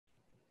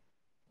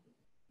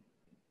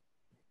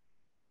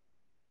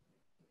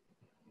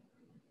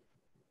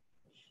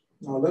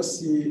Now let's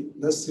see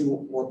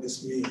what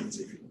this means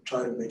if you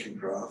try to make a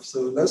graph.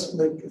 So let's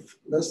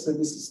say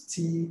this is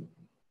t,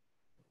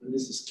 and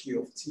this is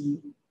q of t.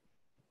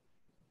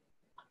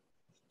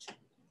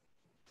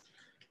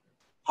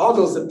 How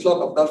does the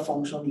plot of that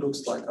function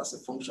looks like as a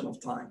function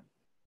of time?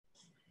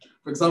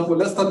 For example,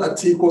 let's start at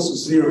t equals to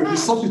 0. If you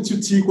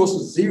substitute t equals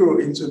to 0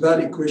 into that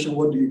equation,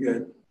 what do you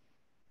get?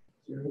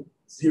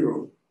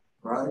 0,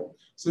 right?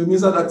 So it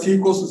means that at t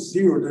equals to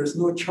 0, there is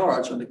no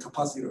charge on the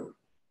capacitor,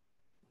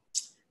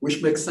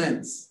 which makes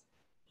sense.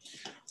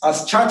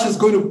 As charge is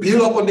going to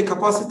build up on the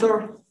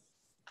capacitor,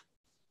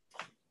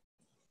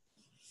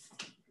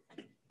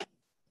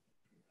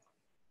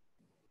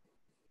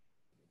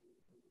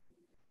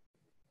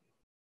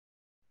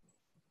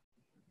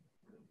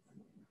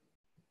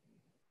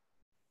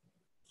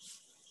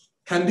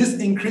 can this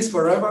increase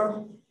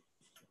forever?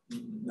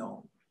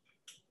 No.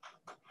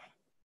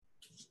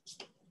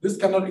 This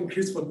cannot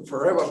increase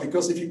forever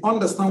because if you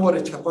understand what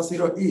a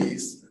capacitor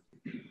is,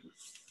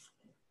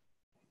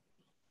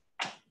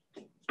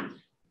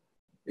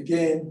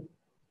 again,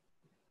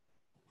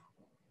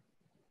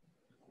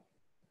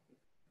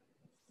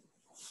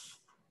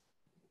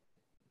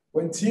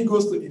 when t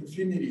goes to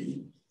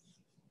infinity,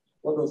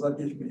 what does that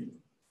give me?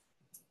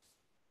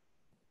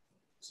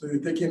 So you're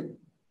taking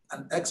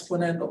an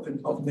exponent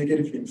of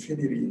negative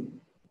infinity,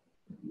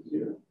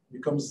 here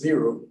becomes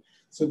 0.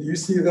 So do you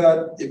see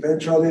that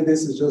eventually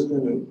this is just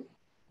going to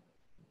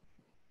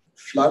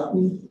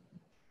flatten?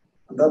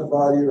 And that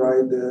value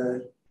right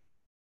there,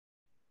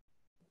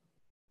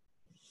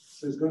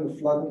 so it's going to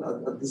flatten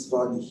at this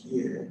value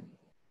here.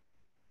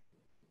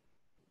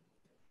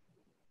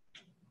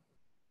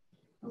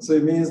 And so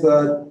it means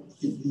that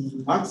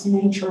the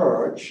maximum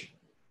charge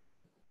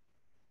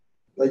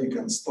that you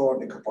can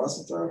store in the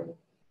capacitor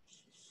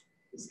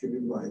is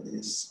given by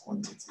this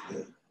quantity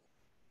there.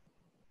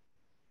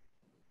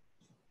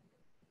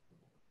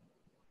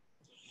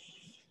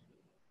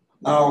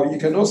 Now, you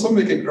can also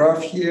make a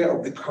graph here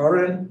of the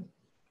current.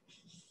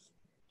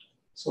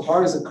 So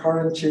how is the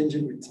current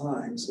changing with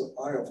time? So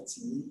I of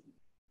t.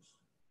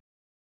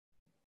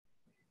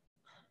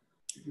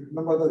 If you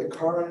remember that the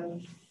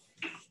current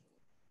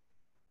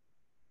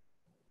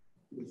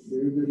is the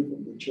derivative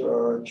of the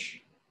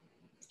charge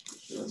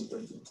with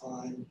respect to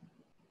time.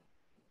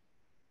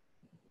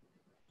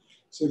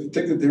 So if you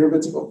take the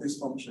derivative of this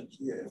function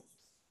here,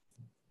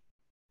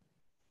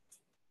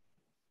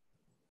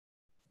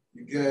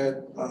 you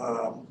get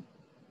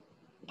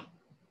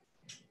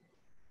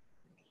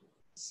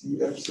C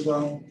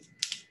epsilon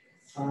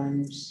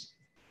times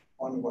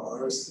 1 over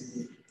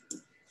RC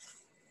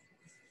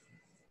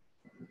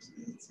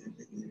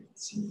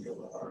T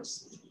over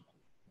RC.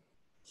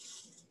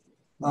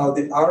 Now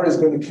the R is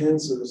going to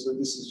cancel, so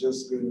this is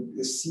just going,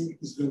 the C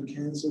is going to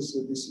cancel,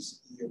 so this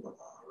is E over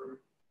R.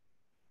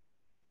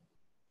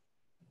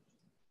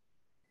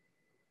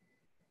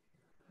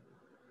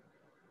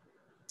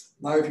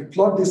 Now if you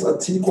plot this at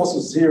t equals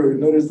to 0, you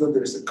notice that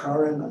there is a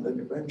current, and then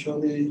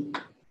eventually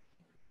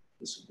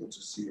this will go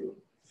to 0.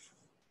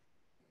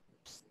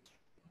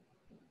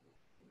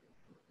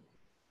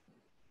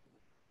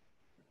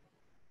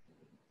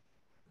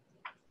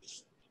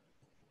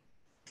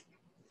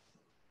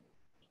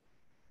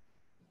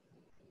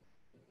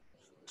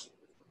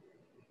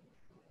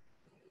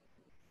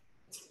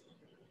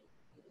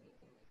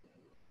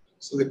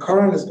 So the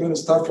current is going to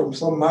start from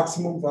some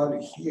maximum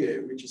value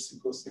here, which is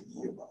equals to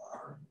E over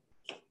R.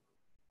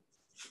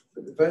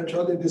 But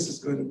eventually this is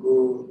going to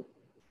go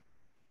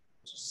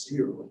to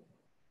 0.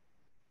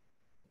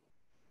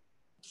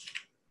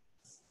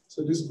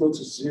 So this goes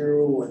to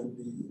 0 when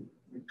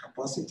the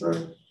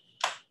capacitor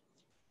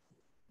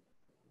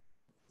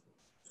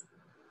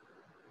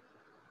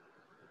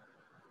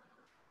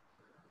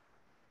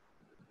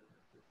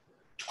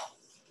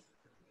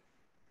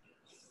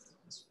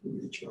is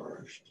fully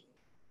charged.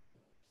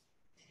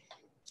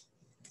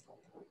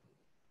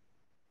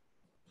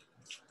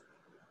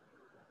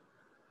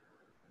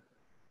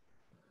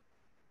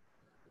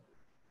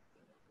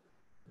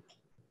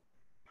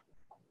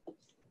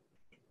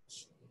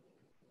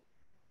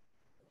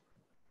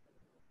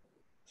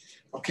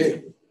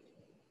 Okay.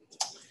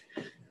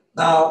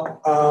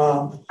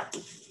 Now,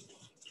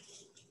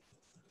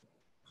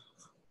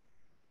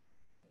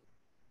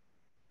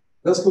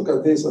 let's look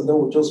at this and then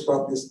we'll just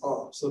wrap this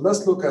up. So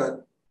let's look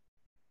at,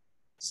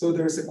 so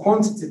there is a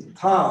quantity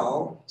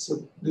tau.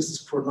 So this is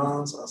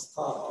pronounced as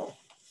tau.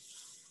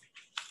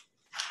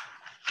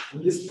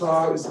 And this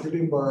tau is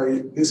given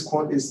by this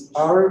quantity is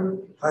R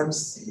times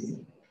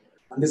C.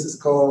 And this is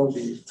called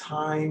the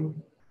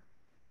time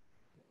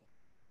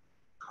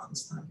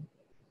constant.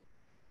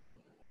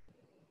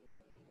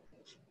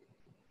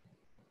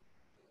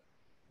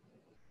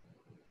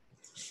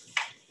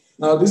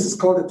 Now, this is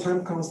called the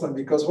time constant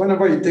because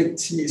whenever you take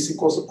t is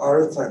equals to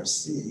r times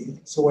c,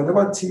 so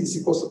whenever t is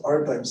equals to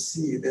r times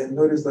c, then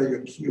notice that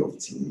your q of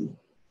t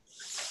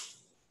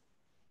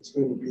is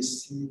going to be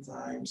c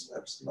times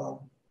epsilon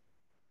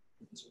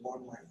into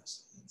 1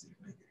 minus e to the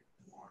negative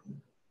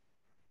 1.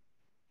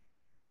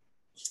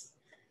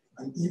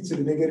 and e to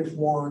the negative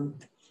 1.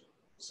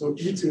 So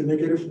e to the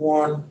negative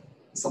 1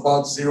 is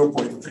about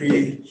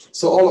 0.3.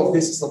 So all of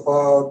this is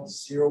about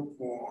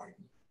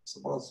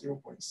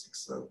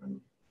 0.67.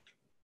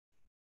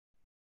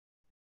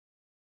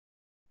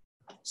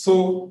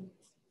 So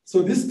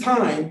this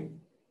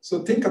time,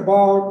 so think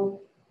about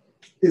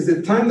is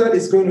the time that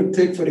it's going to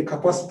take for the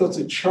capacitor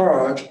to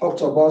charge up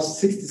to about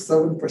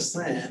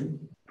 67%.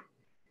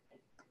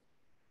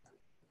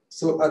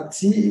 So at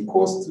t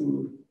equals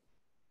to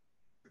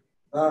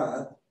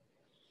that,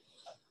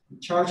 the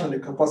charge on the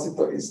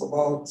capacitor is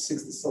about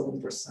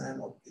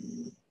 67% of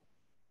the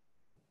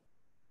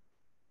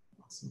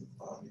maximum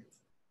value.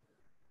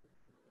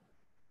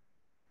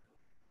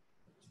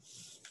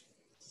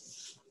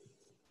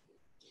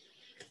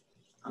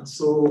 And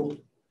so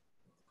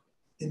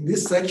in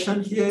this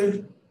section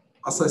here,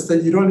 as I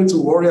said, you don't need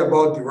to worry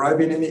about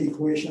deriving any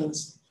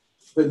equations,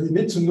 but you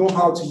need to know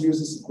how to use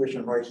this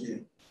equation right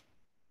here.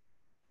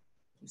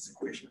 This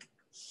equation.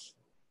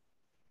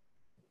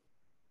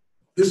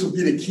 This will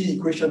be the key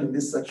equation in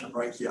this section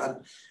right here.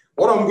 And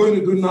what I'm going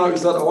to do now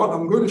is that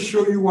I'm going to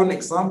show you one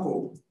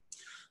example.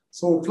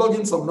 So we'll plug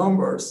in some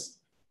numbers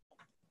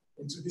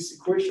into this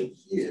equation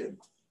here.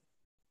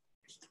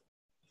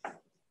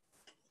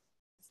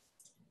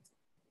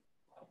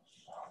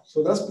 So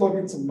let's plug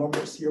in some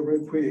numbers here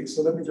real quick.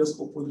 So let me just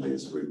open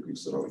this real quick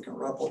so that we can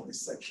wrap up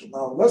this section.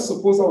 Now, let's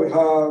suppose that we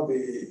have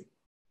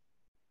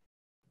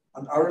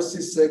an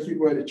RC circuit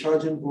where the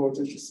charging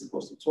voltage is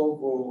equal to 12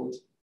 volts,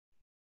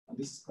 and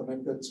this is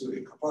connected to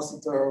a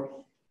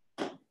capacitor.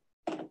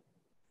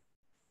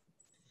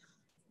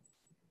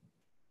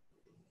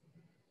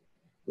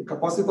 The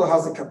capacitor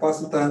has a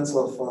capacitance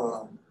of,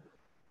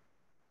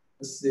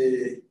 let's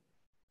say,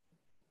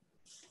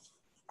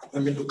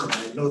 let me look at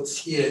my notes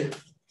here.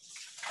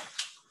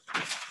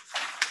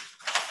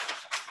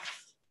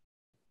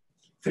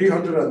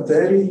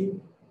 330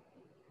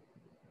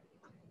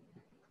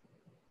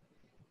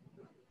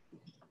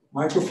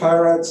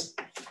 microfarads,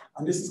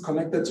 and this is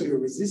connected to a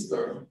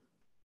resistor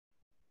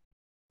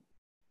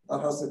that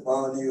has a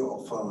value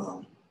of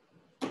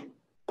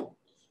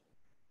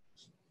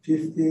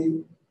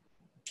 50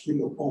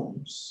 kilo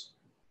ohms.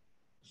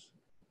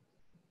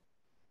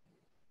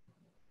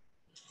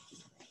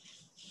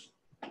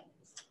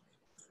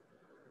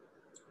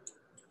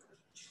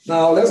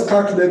 Now let's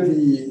calculate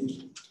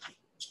the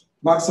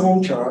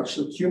maximum charge,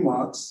 so Q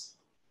max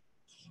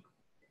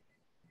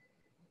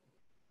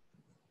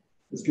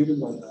is given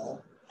by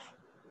that.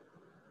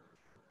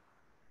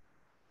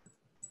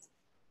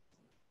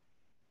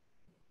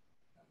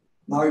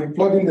 Now if you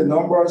plug in the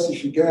numbers, you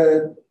should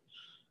get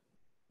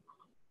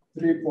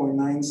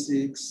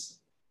 3.96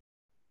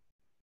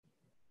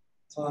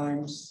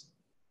 times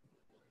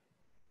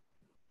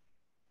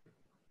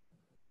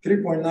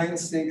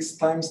 3.96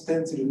 times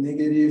 10 to the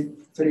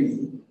negative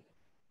 3.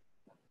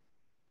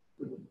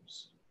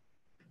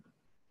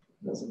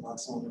 That's a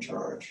maximum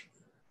charge.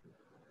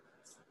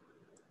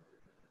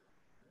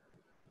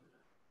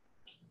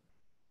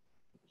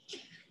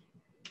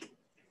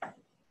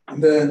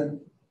 And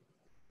then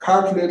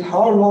calculate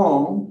how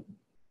long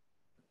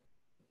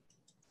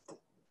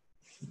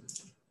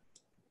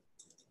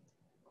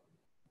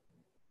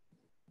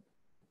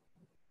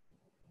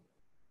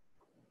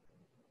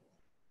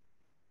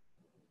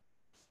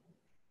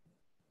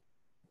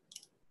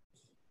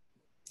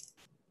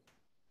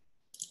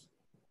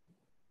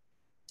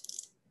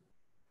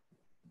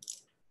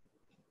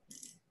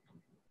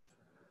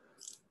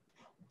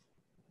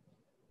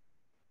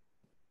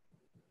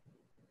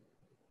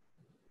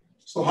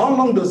So how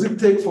long does it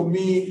take for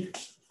me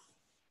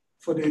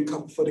for the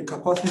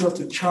capacitor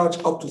to charge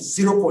up to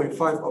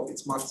 0.5 of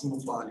its maximum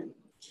value?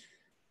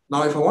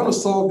 Now, if I want to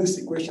solve this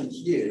equation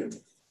here,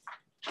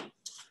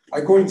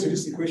 I go into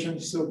this equation.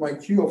 So my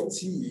Q of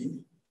t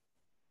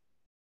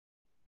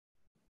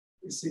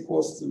is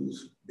equals to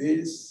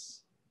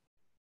this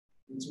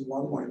into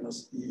 1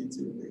 minus e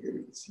to the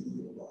negative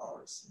t over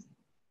RC.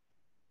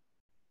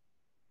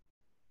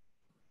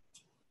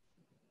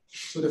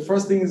 So the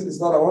first thing is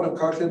that I want to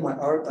calculate my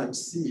R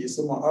times C.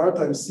 So my R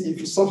times C,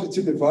 if you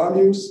substitute the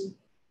values,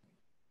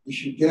 you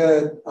should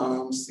get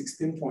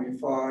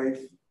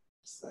 16.5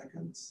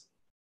 seconds.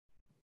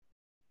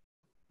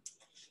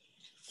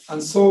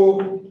 And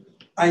so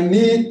I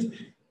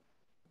need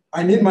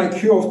my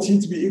Q of t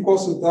to be equal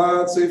to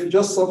that. So if you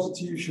just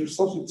substitute, you should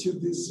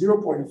substitute this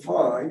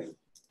 0.5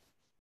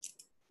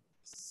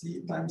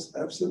 C times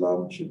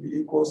epsilon should be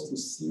equals to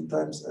C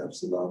times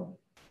epsilon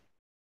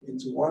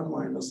into 1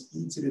 minus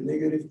e to the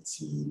negative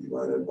t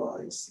divided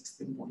by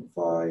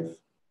 16.5.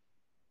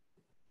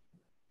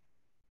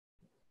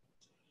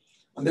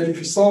 And then if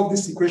you solve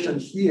this equation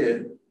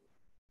here,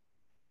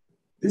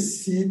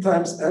 this c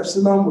times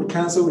epsilon would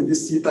cancel with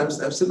this c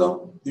times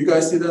epsilon. Do you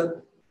guys see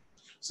that?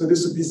 So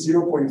this would be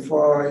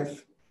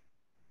 0.5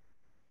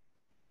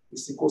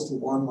 is equals to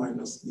 1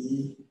 minus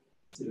e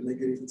to the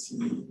negative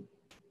t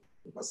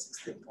over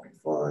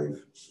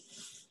 16.5.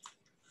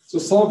 So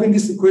solving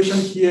this equation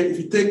here, if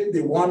you take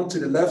the 1 to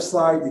the left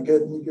side, you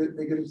get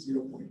negative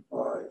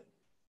 0.5.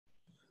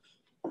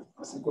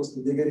 is equals to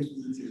negative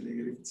e to the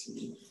negative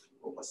t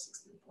over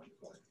 16.5.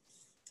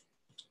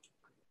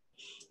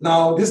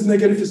 Now, this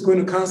negative is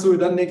going to cancel with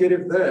that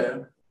negative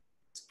there.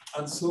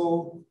 And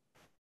so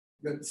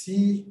the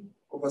t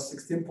over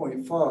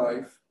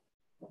 16.5.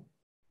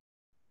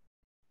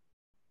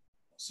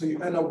 So you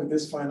end up with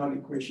this final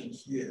equation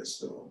here.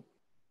 So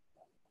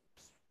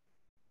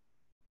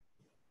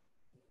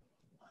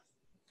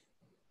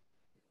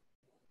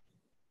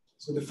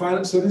the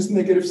final, so this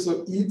negative,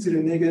 so e to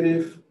the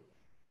negative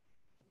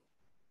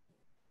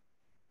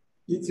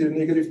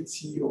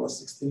t over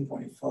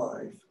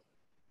 16.5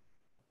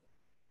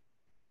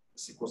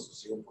 is equals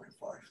to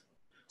 0.5.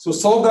 So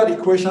solve that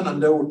equation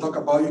and then we'll talk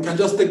about, you can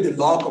just take the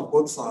log of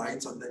both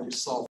sides and then you solve.